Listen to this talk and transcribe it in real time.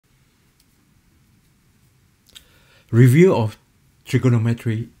Review of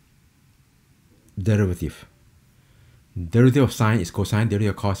trigonometry derivative. Derivative of sine is cosine, derivative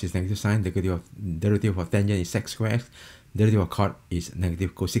of cos is negative sine, derivative of tangent is sec square x, derivative of cot is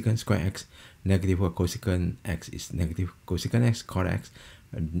negative cosecant square x, negative of cosecant x is negative cosecant x, cot x,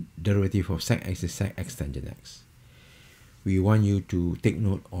 and derivative of sec x is sec x tangent x. We want you to take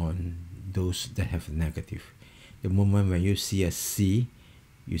note on those that have negative. The moment when you see a C,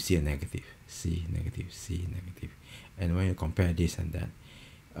 you see a negative, C negative, C negative. And when you compare this and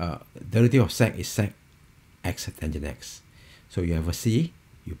that, derivative of sec is sec x tangent x. So you have a C,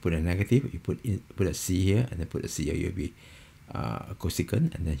 you put a negative, you put a C here, and then put a C here, you'll be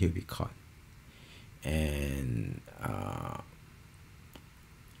cosecant, and then here will be cot. And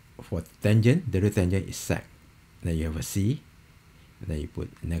for tangent, derivative tangent is sec. Then you have a C, and then you put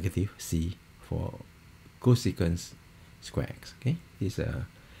negative C for cosecant square x. Okay, this is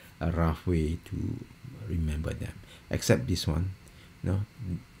a rough way to remember them. Except this one, no,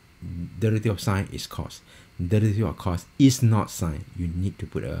 derivative of sine is cos. Derivative of cos is not sine. You need to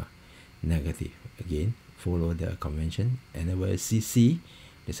put a negative. Again, follow the convention. And whenever C,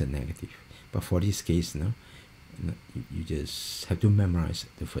 there's a negative. But for this case, you just have to memorize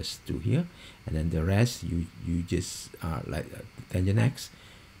the first two here, and then the rest you just like tangent x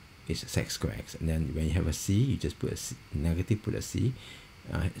is sec square x, and then when you have a C, you just put a C, negative, put a C.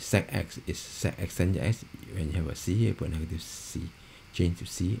 Sec x is sec x tangent x. When you have a C, you put negative C. Change to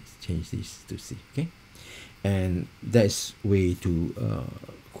C, change this to C. Okay, and that's way to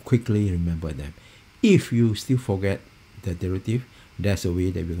quickly remember them. If you still forget the derivative, that's a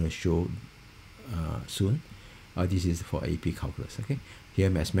way that we're going to show soon. This is for AP calculus. Okay,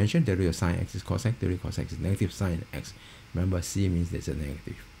 here as mentioned, derivative of sine x is cos x, derivative of cos x is negative sine x. Remember, C means there's a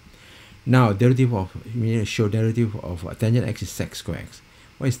negative. Now, derivative of, we need to show derivative of tangent x is sec square x.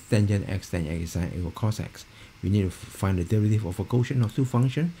 What is tangent x? Tangent x is sine equal cos x. We need to find the derivative of a quotient of two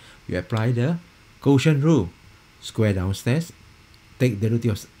functions. We apply the quotient rule. Square downstairs, take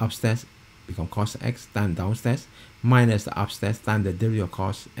derivative of upstairs, become cos x times downstairs minus the upstairs times the derivative of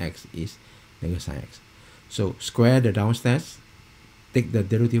cos x is negative sine x. So square the downstairs, take the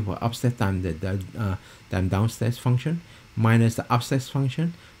derivative of upstairs times the downstairs function minus the upstairs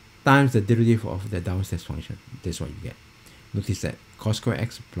function times the derivative of the downstairs function. That's what you get. Notice that cos square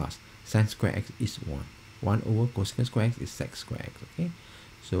x plus sine square x is 1. 1 over cosecant square x is sec square x. Okay,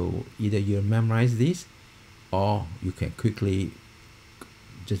 so either you memorize this, or you can quickly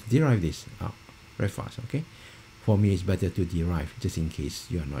just derive this out very fast. Okay, for me it's better to derive just in case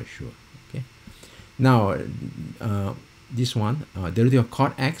you are not sure. Okay, now this one, derivative of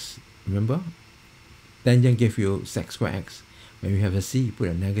cot x, remember tangent gave you sec square x. When you have a C, you put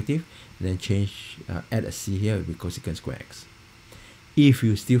a negative, and then change, add a C here, it will be cosecant square x. If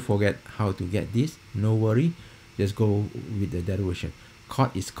you still forget how to get this, no worry, just go with the derivation.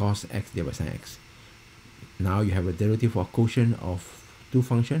 Cot is cos x divided by sine x. Now you have a derivative of quotient of two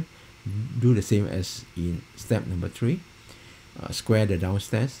functions. Do the same as in step number 3. Square the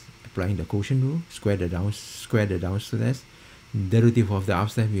downstairs, applying the quotient rule. Square the downstairs. Derivative of the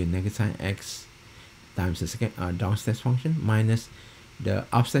upstairs will be negative sine x times the second downstairs function minus the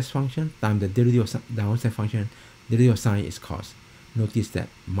upstairs function times the derivative of downstairs function. Derivative of sine is cos. Notice that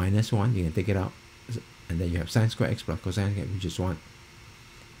minus 1, you can take it out, and then you have sine square x plus cosine x, which is 1.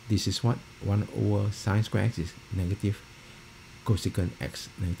 This is what? 1 over sine square x is negative cosecant x,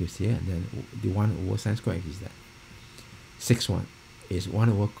 negative here, and then the 1 over sine square x is that. 6(1) is 1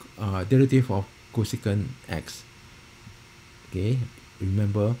 over derivative of cosecant x. Okay,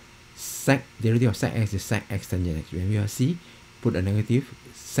 remember, derivative of sec x is sec x tangent x. When we have C, put a negative,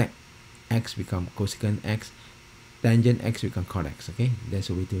 sec x become cosecant x, tangent x become cot x. Okay, that's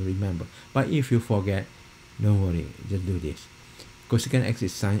a way to remember. But if you forget, don't worry, just do this. Cosecant x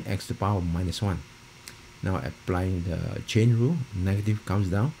is sine x to the power minus 1. Now applying the chain rule, negative comes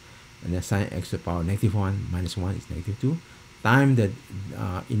down, and then sine x to the power negative 1 minus 1 is negative 2. Time the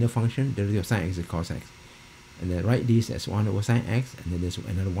inner function, derivative of sine x is cos x. And then write this as 1 over sine x, and then there's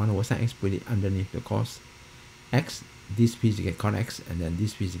another 1 over sine x, put it underneath the cos x. This piece you get cot x, and then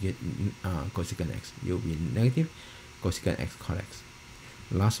this piece you get cosecant x. You'll be negative cosecant x cot x.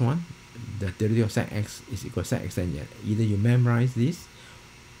 Last one, the derivative of sec x is equal to sec x tangent. Either you memorize this,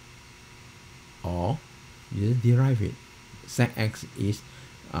 or you just derive it. Sec x is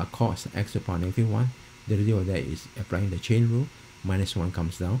cos x to the power negative 1. Derivative of that is applying the chain rule. Minus 1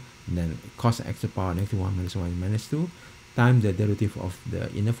 comes down, and then cos x to the power negative 1 minus 1 is minus 2 times the derivative of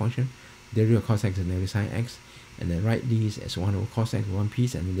the inner function. Derivative of cos x is negative sine x, and then write these as 1 over cos x, one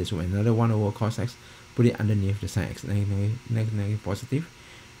piece, and then there's another 1 over cos x, put it underneath the sine x, negative, positive.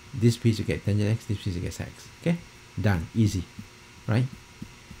 This piece you get tangent x, this piece you get sec x. Okay, Done. Easy, right?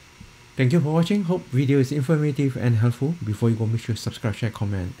 Thank you for watching. Hope video is informative and helpful. Before you go, make sure to subscribe, share,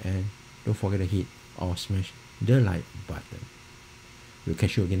 comment, and don't forget to hit or smash the like button. We'll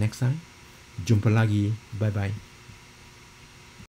catch you again next time. Jumpa lagi. Bye bye.